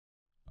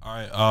All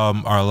right,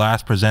 our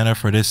last presenter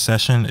for this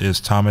session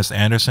is Thomas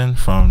Anderson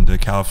from the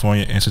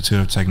California Institute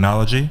of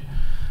Technology.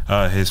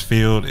 His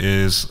field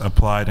is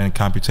applied in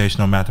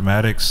computational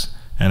mathematics,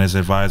 and his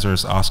advisor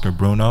is Oscar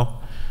Bruno.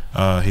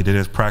 He did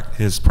his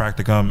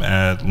practicum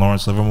at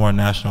Lawrence Livermore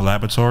National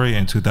Laboratory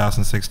in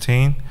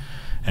 2016,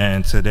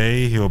 and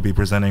today he will be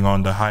presenting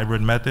on the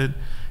hybrid method,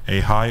 a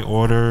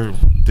high-order,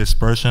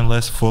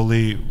 dispersionless,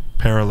 fully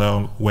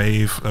parallel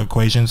wave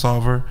equation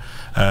solver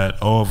at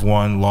O of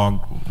 1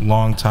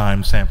 long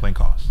time sampling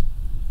cost.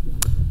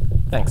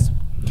 Thanks.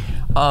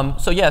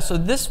 So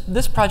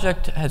this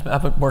project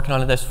I've been working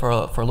on this for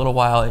a little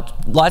while. It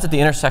lies at the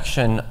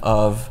intersection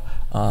of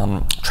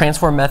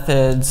transform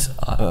methods,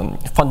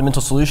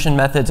 fundamental solution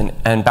methods,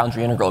 and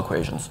boundary integral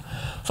equations.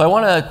 So I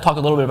want to talk a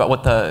little bit about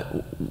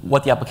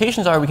what the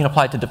applications are. We can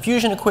apply it to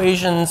diffusion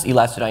equations,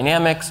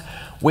 elastodynamics,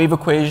 wave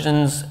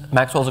equations,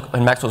 Maxwell's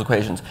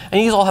equations.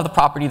 And these all have the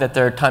property that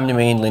they're time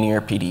domain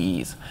linear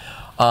PDEs.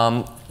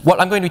 What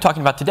I'm going to be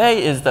talking about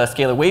today is the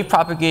scalar wave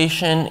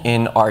propagation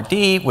in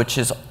RD, which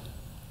is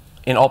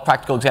in all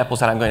practical examples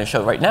that I'm going to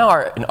show right now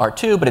are in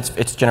R2, but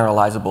it's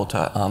generalizable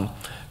to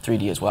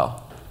 3D as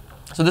well.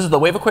 So this is the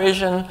wave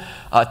equation.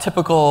 A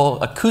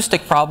typical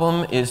acoustic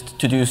problem is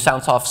to do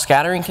sound-soft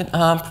scattering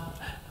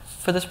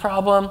for this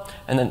problem.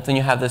 And then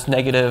you have this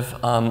negative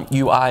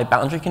UI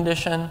boundary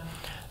condition.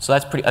 So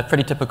that's a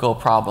pretty typical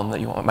problem that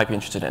you might be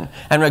interested in.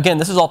 And again,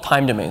 this is all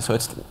time domain, so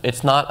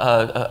it's not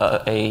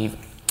a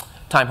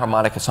time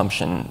harmonic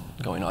assumption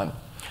going on.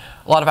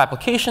 A lot of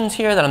applications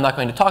here that I'm not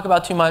going to talk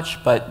about too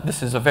much, but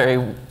this is a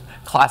very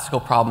classical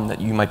problem that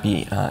you might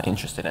be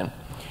interested in.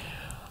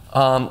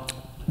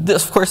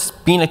 This, of course,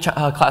 being a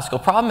classical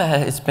problem,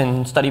 it's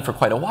been studied for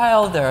quite a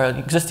while. There are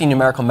existing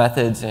numerical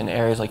methods in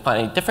areas like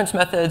finite difference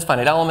methods,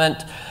 finite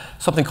element,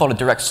 something called a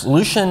direct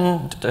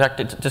solution,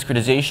 directed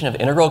discretization of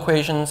integral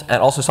equations,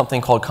 and also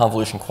something called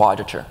convolution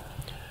quadrature.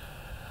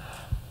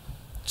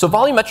 So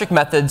volumetric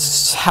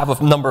methods have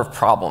a number of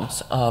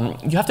problems.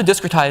 You have to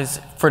discretize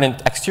for an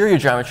exterior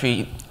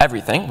geometry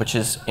everything, which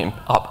is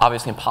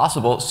obviously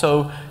impossible.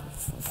 So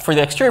for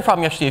the exterior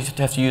problem, you actually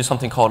have to use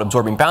something called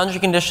absorbing boundary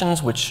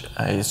conditions, which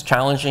is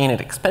challenging and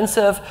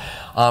expensive,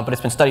 but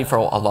it's been studied for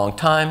a long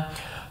time.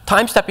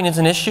 Time stepping is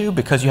an issue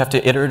because you have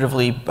to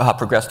iteratively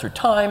progress through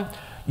time.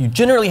 You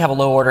generally have a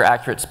low-order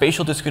accurate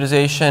spatial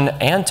discretization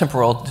and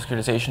temporal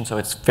discretization, so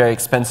it's very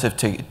expensive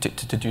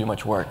to do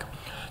much work.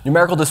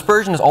 Numerical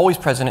dispersion is always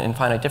present in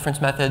finite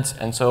difference methods,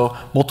 and so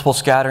multiple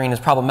scattering is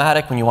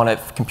problematic when you want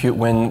to compute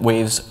when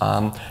waves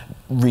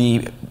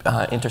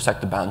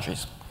intersect the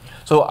boundaries.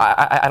 So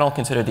I don't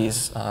consider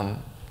these to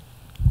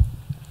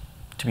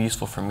be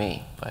useful for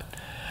me. But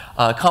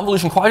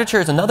convolution quadrature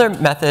is another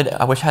method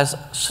which has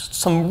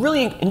some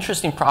really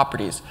interesting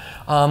properties.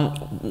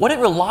 What it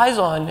relies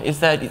on is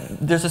that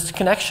there's this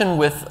connection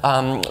with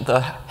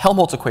the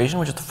Helmholtz equation,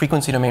 which is the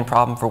frequency domain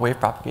problem for wave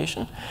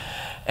propagation.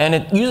 And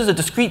it uses a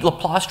discrete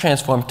Laplace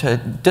transform to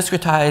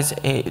discretize,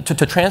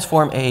 to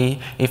transform a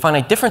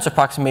finite difference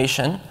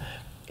approximation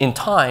in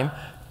time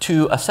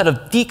to a set of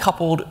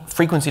decoupled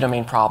frequency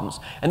domain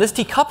problems. And this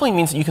decoupling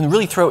means that you can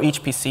really throw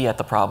HPC at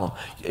the problem.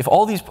 If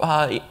all these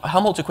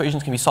Helmholtz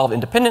equations can be solved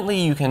independently,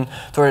 you can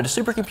throw it at a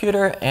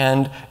supercomputer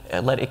and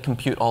let it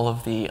compute all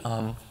of the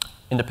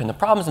independent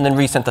problems and then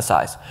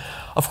resynthesize.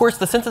 Of course,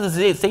 the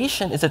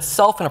synthesization is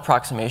itself an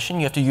approximation.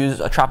 You have to use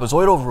a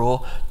trapezoidal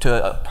rule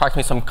to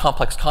approximate some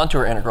complex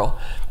contour integral.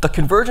 The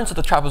convergence of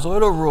the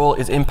trapezoidal rule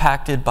is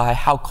impacted by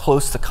how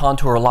close the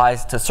contour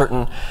lies to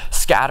certain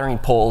scattering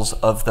poles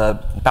of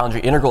the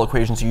boundary integral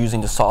equations you're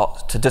using to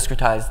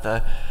discretize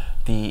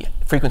the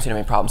frequency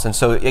domain problems. And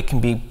so it can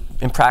be,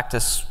 in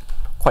practice,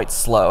 quite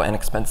slow and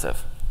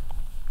expensive.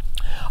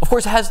 Of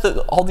course, it has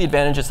all the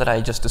advantages that I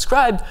just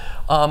described,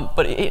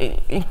 but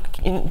in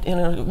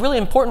a really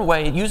important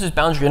way, it uses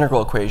boundary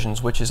integral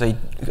equations, which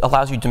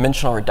allows you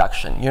dimensional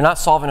reduction. You're not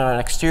solving on an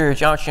exterior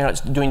geometry, you're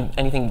not doing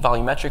anything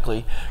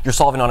volumetrically, you're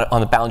solving on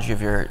the boundary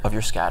of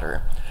your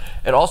scatterer.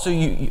 It also,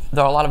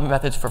 there are a lot of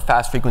methods for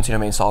fast frequency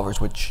domain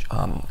solvers, which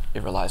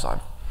it relies on.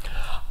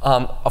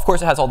 Of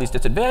course, it has all these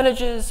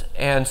disadvantages,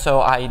 and so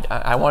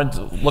I wanted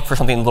to look for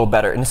something a little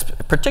better. And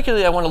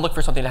particularly, I want to look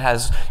for something that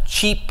has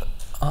cheap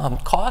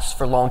costs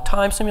for long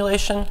time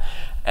simulation,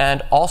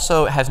 and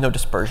also has no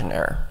dispersion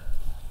error.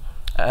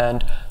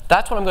 And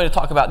that's what I'm going to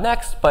talk about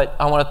next, but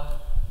I want to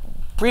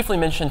briefly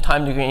mention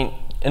time domain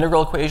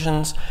integral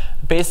equations.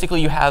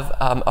 Basically, you have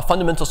a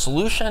fundamental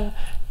solution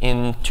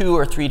in 2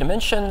 or 3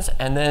 dimensions,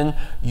 and then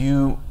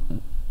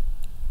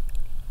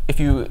if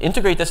you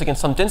integrate this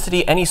against some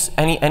density,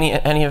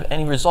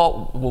 any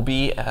result will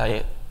be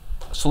a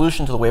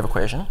solution to the wave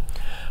equation.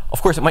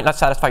 Of course, it might not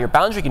satisfy your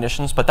boundary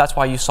conditions, but that's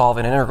why you solve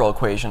an integral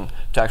equation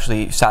to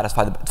actually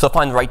satisfy to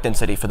find the right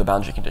density for the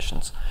boundary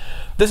conditions.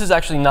 This is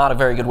actually not a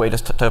very good way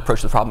to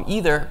approach the problem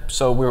either,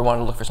 so we want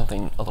to look for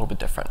something a little bit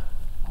different.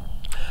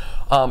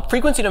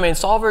 Frequency domain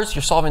solvers,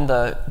 you're solving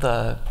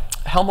the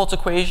Helmholtz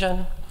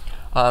equation.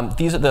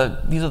 These are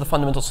the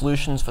fundamental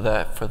solutions for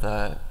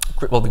the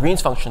the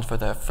Green's functions for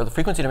the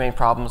frequency domain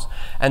problems.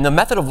 And the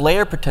method of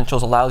layer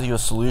potentials allows you a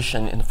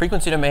solution in the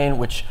frequency domain,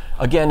 which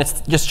again,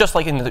 it's just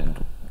like in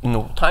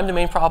the time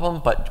domain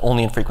problem, but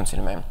only in frequency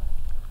domain.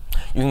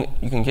 You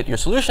can get your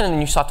solution, and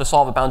then you just have to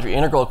solve a boundary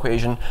integral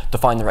equation to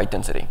find the right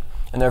density.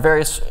 And there are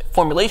various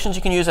formulations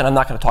you can use, and I'm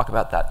not going to talk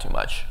about that too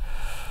much.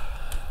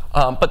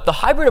 But the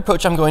hybrid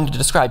approach I'm going to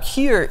describe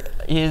here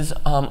is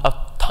a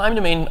time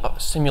domain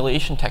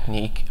simulation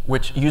technique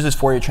which uses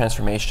Fourier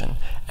transformation.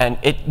 And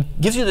it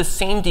gives you the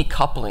same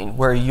decoupling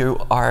where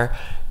you are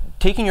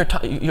taking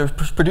you're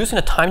producing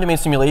a time domain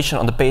simulation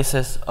on the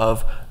basis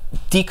of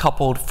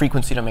decoupled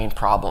frequency domain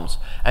problems.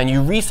 And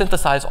you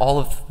resynthesize all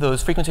of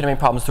those frequency domain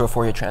problems through a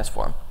Fourier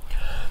transform.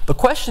 The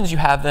questions you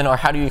have then are,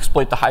 how do you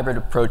exploit the hybrid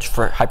approach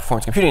for high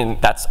performance computing?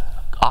 And that's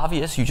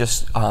obvious. You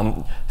just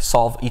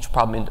solve each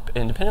problem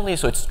independently,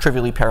 so it's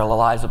trivially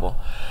parallelizable.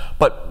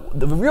 But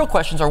the real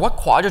questions are, what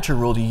quadrature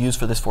rule do you use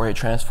for this Fourier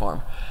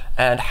transform?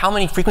 And how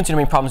many frequency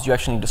domain problems do you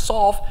actually need to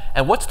solve?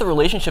 And what's the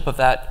relationship of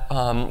that,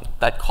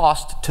 that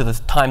cost to the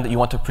time that you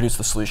want to produce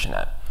the solution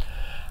at?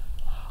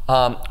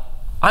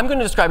 I'm going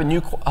to describe a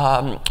new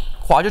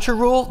quadrature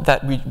rule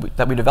that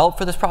we developed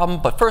for this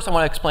problem. But first, I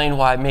want to explain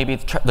why maybe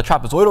the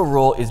trapezoidal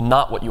rule is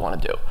not what you want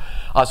to do.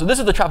 So this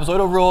is the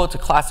trapezoidal rule. It's a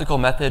classical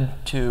method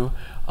to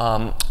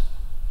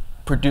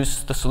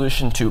produce the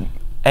solution to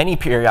any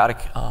periodic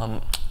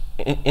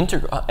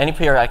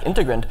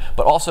integrand,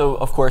 but also,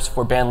 of course,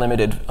 for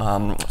band-limited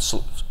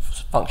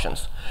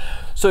functions.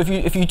 So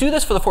if you do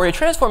this for the Fourier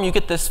transform, you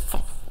get this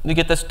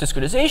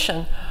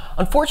discretization.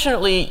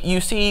 Unfortunately, you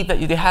see that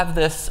you have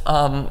this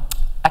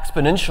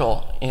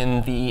exponential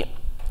in the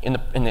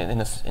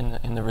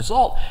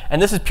result,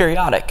 and this is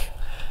periodic.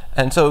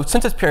 And so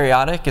since it's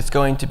periodic, it's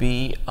going to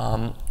be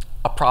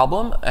a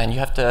problem, and you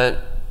have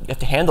to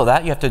handle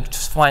that. You have to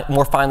just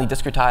more finely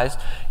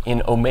discretize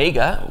in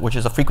omega, which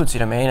is a frequency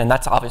domain, and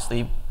that's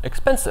obviously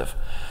expensive.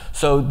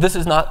 So this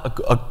is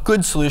not a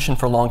good solution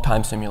for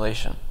long-time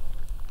simulation.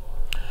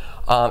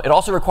 It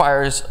also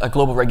requires a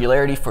global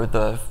regularity for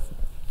the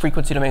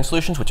frequency domain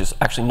solutions, which is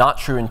actually not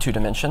true in 2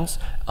 dimensions.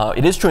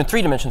 It is true in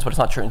 3 dimensions, but it's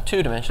not true in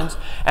 2 dimensions.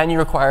 And it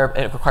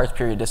requires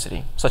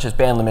periodicity, such as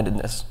band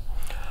limitedness.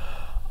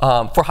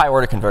 For high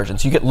order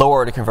convergence, you get lower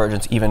order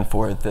convergence even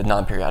for the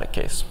non-periodic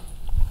case.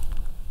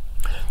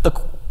 The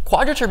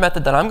quadrature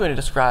method that I'm going to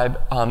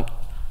describe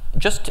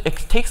it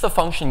takes the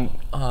function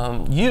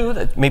u,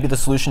 that maybe the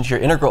solution to your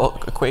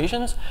integral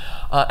equations,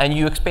 and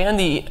you expand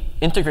the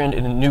integrand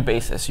in a new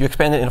basis. You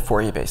expand it in a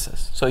Fourier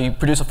basis. So you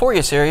produce a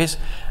Fourier series,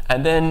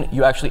 and then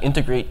you actually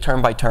integrate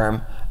term by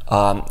term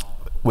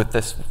with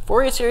this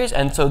Fourier series.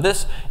 And so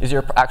this is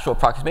your actual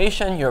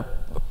approximation. You're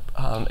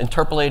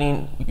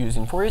interpolating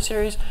using Fourier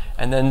series,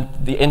 and then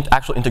the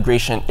actual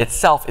integration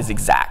itself is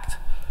exact.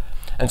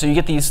 And so you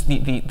get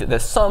the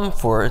sum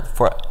for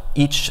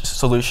each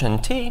solution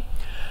t.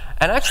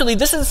 And actually,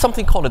 this is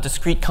something called a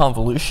discrete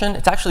convolution.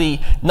 It's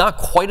actually not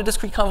quite a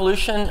discrete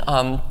convolution.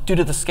 Due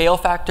to the scale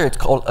factor, it's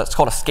called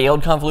a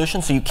scaled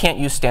convolution, so you can't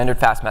use standard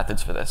fast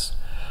methods for this.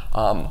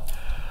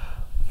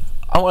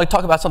 I want to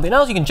talk about something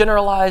else. You can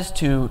generalize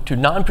to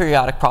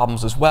non-periodic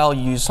problems as well.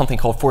 You use something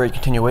called Fourier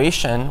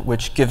continuation,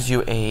 which gives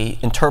you a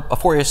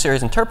Fourier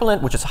series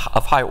interpolant, which is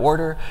of high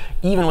order,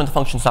 even when the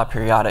function's not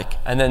periodic.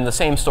 And then the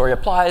same story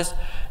applies,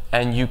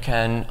 and you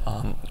can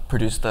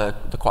produce the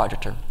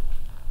quadrature.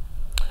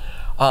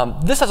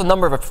 This has a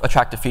number of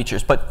attractive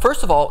features. But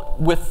first of all,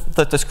 with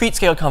the discrete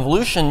scaled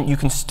convolution, you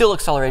can still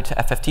accelerate to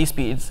FFT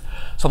speeds,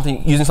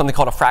 using something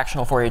called a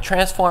fractional Fourier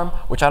transform,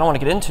 which I don't want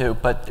to get into,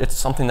 but it's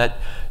something that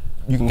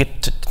you can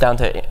get down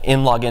to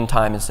n log n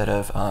time instead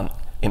of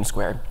m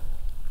squared.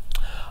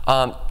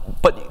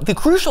 But the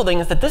crucial thing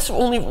is that this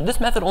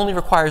method only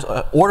requires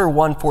order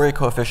 1 Fourier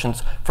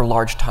coefficients for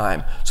large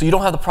time. So you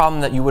don't have the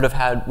problem that you would have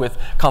had with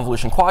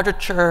convolution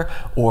quadrature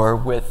or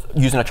with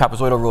using a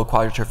trapezoidal rule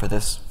quadrature for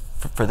this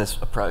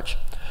approach.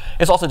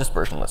 It's also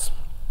dispersionless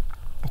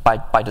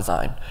by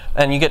design.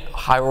 And you get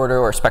high order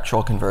or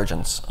spectral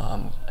convergence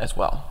as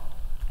well.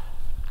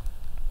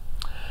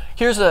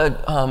 Here's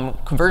a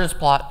convergence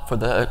plot for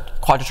the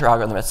quadrature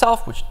algorithm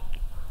itself, which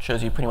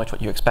shows you pretty much what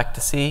you expect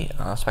to see,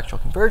 spectral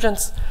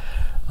convergence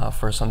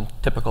for some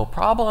typical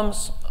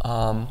problems.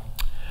 And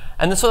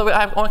then so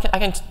I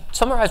can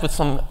summarize with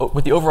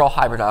the overall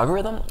hybrid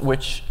algorithm,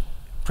 which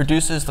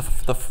produces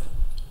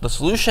the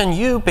solution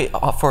U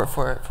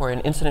for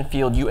an incident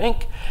field U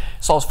inc,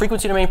 solves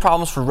frequency domain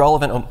problems for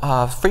relevant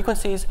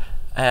frequencies,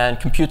 and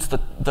computes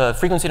the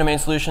frequency domain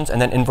solutions,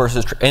 and then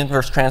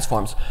inverse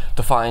transforms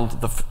to find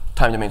the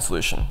time domain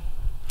solution.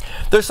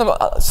 There's some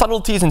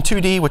subtleties in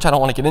 2D, which I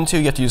don't want to get into.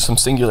 You have to use some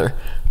singular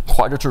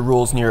quadrature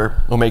rules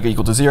near omega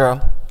equal to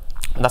 0.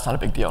 And that's not a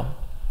big deal.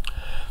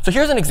 So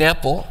here's an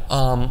example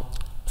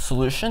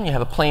solution. You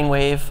have a plane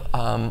wave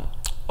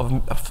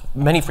of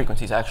many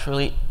frequencies,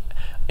 actually,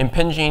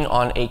 impinging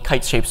on a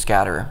kite-shaped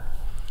scatterer.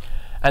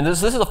 And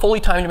this is a fully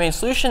time domain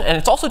solution, and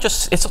it's also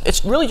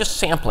it's really just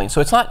sampling.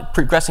 So it's not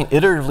progressing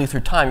iteratively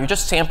through time. You're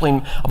just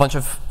sampling a bunch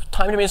of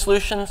time domain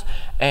solutions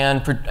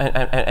and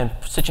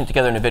stitching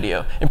together in a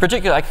video. In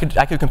particular, I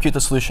could compute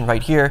the solution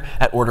right here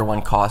at order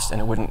 1 cost,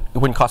 and it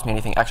wouldn't cost me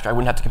anything extra. I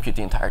wouldn't have to compute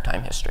the entire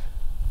time history.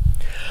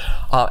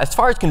 As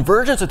far as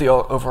convergence of the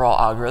overall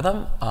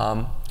algorithm,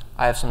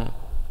 I have some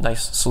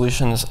nice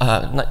solutions,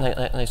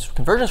 nice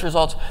convergence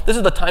results. This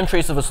is the time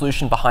trace of a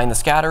solution behind the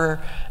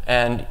scatterer,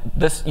 and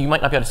this, you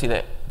might not be able to see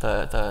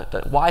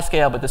the y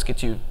scale, but this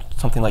gets you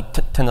something like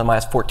 10 to the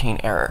minus 14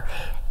 error.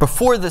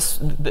 Before this,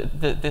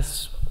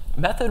 this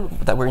method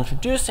that we're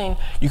introducing,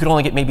 you could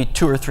only get maybe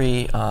 2 or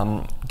 3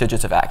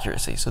 digits of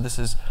accuracy. So this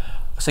is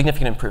a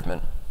significant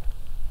improvement.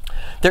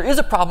 There is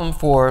a problem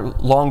for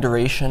long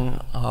duration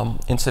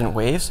incident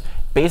waves.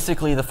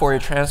 Basically, the Fourier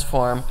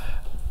transform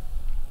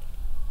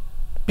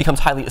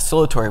becomes highly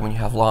oscillatory when you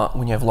have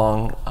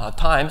long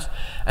times,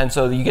 and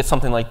so you get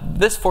something like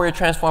this Fourier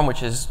transform,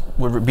 which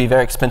would be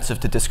very expensive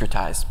to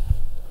discretize.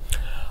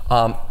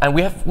 And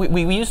we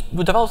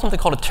developed something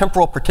called a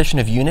temporal partition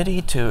of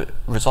unity to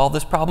resolve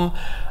this problem.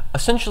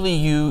 Essentially,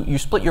 you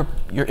split your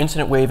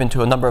incident wave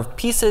into a number of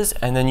pieces,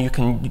 and then you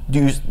can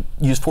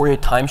use Fourier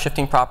time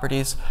shifting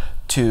properties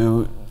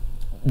to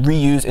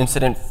reuse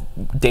incident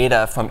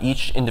data from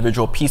each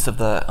individual piece of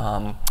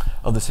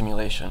the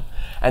simulation.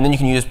 And then you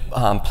can use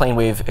plane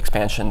wave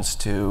expansions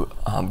to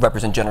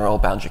represent general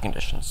boundary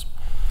conditions.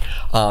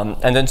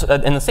 And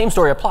the same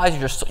story applies.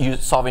 You're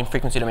solving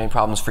frequency domain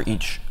problems for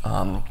each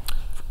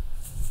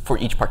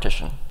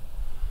partition.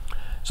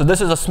 So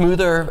this is a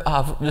smoother,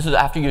 this is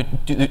after you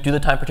do the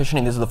time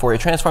partitioning. These are the Fourier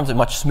transforms. They're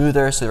much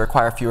smoother, so they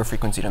require fewer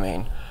frequency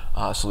domain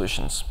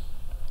solutions.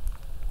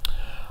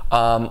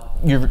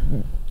 You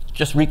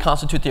just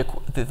reconstitute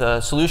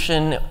the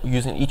solution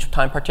using each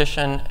time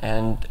partition,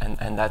 and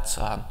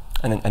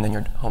then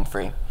you're home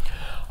free.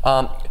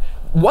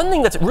 One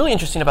thing that's really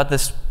interesting about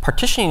this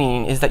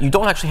partitioning is that you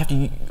don't actually have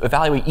to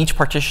evaluate each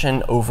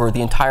partition over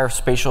the entire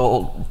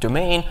spatial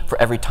domain for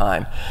every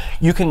time.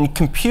 You can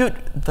compute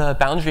the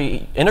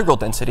boundary integral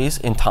densities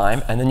in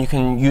time, and then you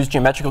can use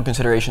geometrical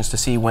considerations to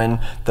see when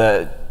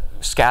the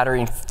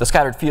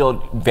scattered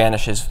field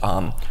vanishes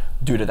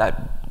due to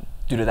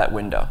that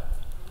window.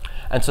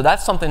 And so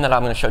that's something that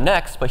I'm going to show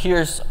next. But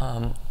here's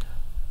an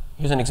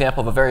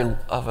example of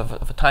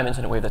a time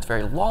incident wave that's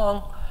very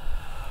long.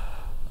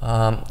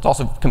 It's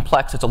also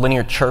complex. It's a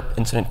linear chirp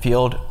incident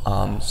field,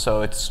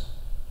 so it's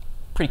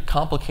pretty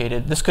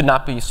complicated. This could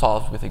not be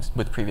solved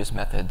with previous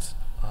methods.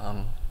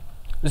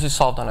 This is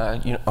solved on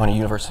a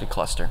university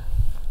cluster.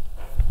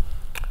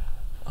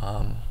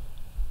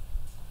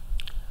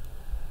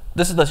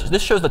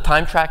 This shows the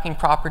time tracking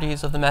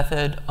properties of the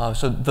method.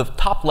 So the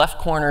top left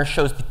corner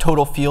shows the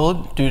total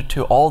field due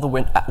to all the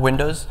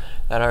windows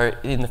that are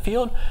in the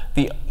field.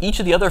 Each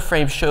of the other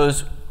frames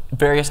shows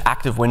various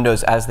active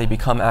windows as they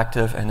become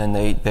active, and then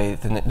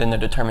they're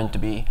determined to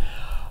be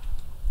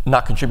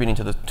not contributing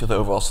to the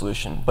overall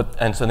solution.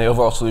 And so the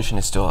overall solution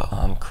is still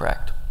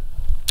correct.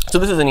 So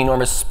this is an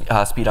enormous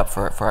speed up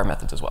for our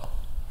methods as well.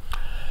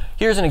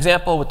 Here's an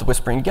example with the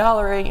Whispering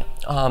Gallery.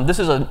 This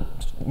is a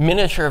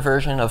miniature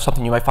version of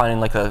something you might find in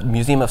like a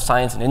Museum of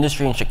Science and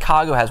Industry in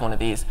Chicago has one of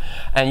these,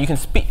 and you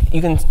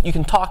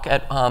can talk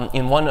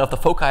in one of the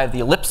foci of the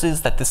ellipses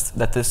that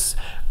this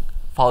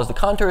follows the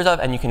contours of,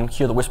 and you can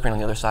hear the whispering on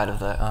the other side of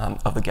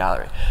the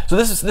gallery. So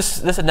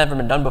this had never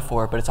been done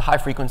before, but it's a high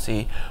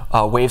frequency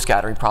wave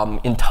scattering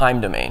problem in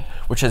time domain,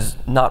 which has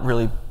not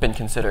really been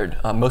considered.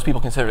 Most people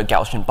consider it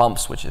Gaussian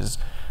bumps, which is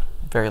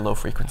very low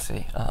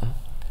frequency.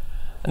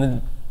 And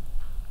then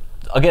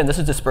again, this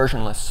is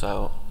dispersionless,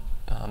 so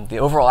the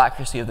overall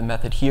accuracy of the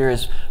method here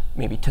is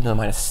maybe 10 to the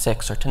minus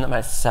 6 or 10 to the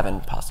minus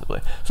 7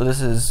 possibly. So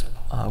this is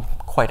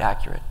quite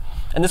accurate.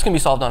 And this can be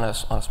solved on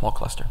a small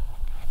cluster.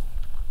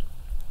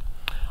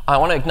 I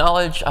want to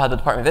acknowledge the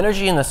Department of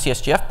Energy and the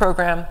CSGF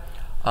program,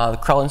 the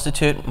Krell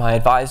Institute, my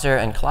advisor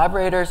and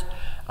collaborators.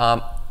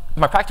 My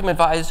practicum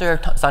advisor,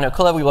 Sanyo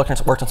Kula, we worked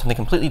on something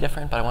completely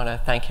different, but I want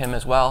to thank him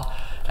as well.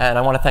 And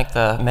I want to thank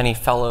the many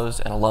fellows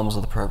and alums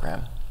of the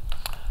program.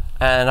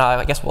 And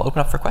I guess we'll open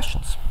up for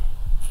questions.